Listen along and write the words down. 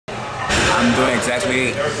I'm doing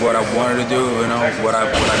exactly what I wanted to do, you know, what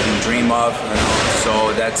I've been dream of, you know.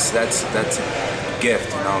 So that's a gift,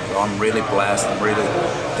 you know. I'm really blessed. I'm really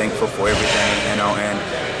thankful for everything, you know, and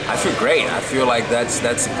I feel great. I feel like that's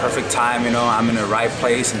the perfect time, you know. I'm in the right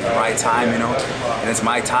place in the right time, you know, and it's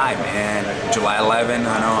my time. And July 11, you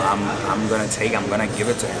know, I'm gonna give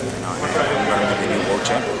it to him, you know, and I'm gonna be the new world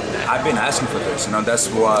champion. I've been asking for this, you know. That's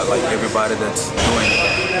what like everybody that's doing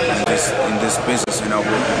in this business, you know,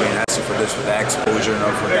 we've been asking for this, for that exposure, you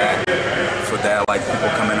know, for that like people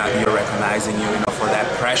coming out here recognizing you, you know, for that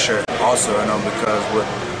pressure also, you know, because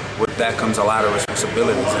with that comes a lot of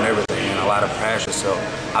responsibilities and everything, and a lot of pressure. So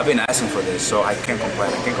I've been asking for this, so I can't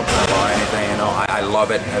complain. I can't complain about anything, you know. I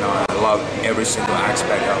love it, you know. I love every single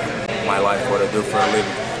aspect of my life, what I do for a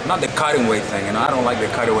living. Not the cutting weight thing, you know. I don't like the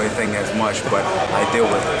cutting weight thing as much, but I deal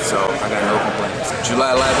with it, so I got no complaints.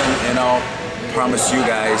 July 11, you know, promise you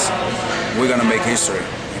guys, we're gonna make history.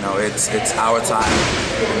 You know, it's our time,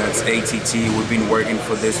 and it's ATT. We've been working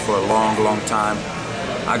for this for a long time.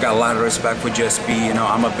 I got a lot of respect for GSP, you know.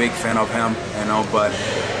 I'm a big fan of him, you know, but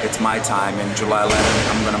it's my time. In July 11,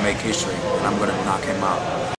 I'm gonna make history, and I'm gonna knock him out.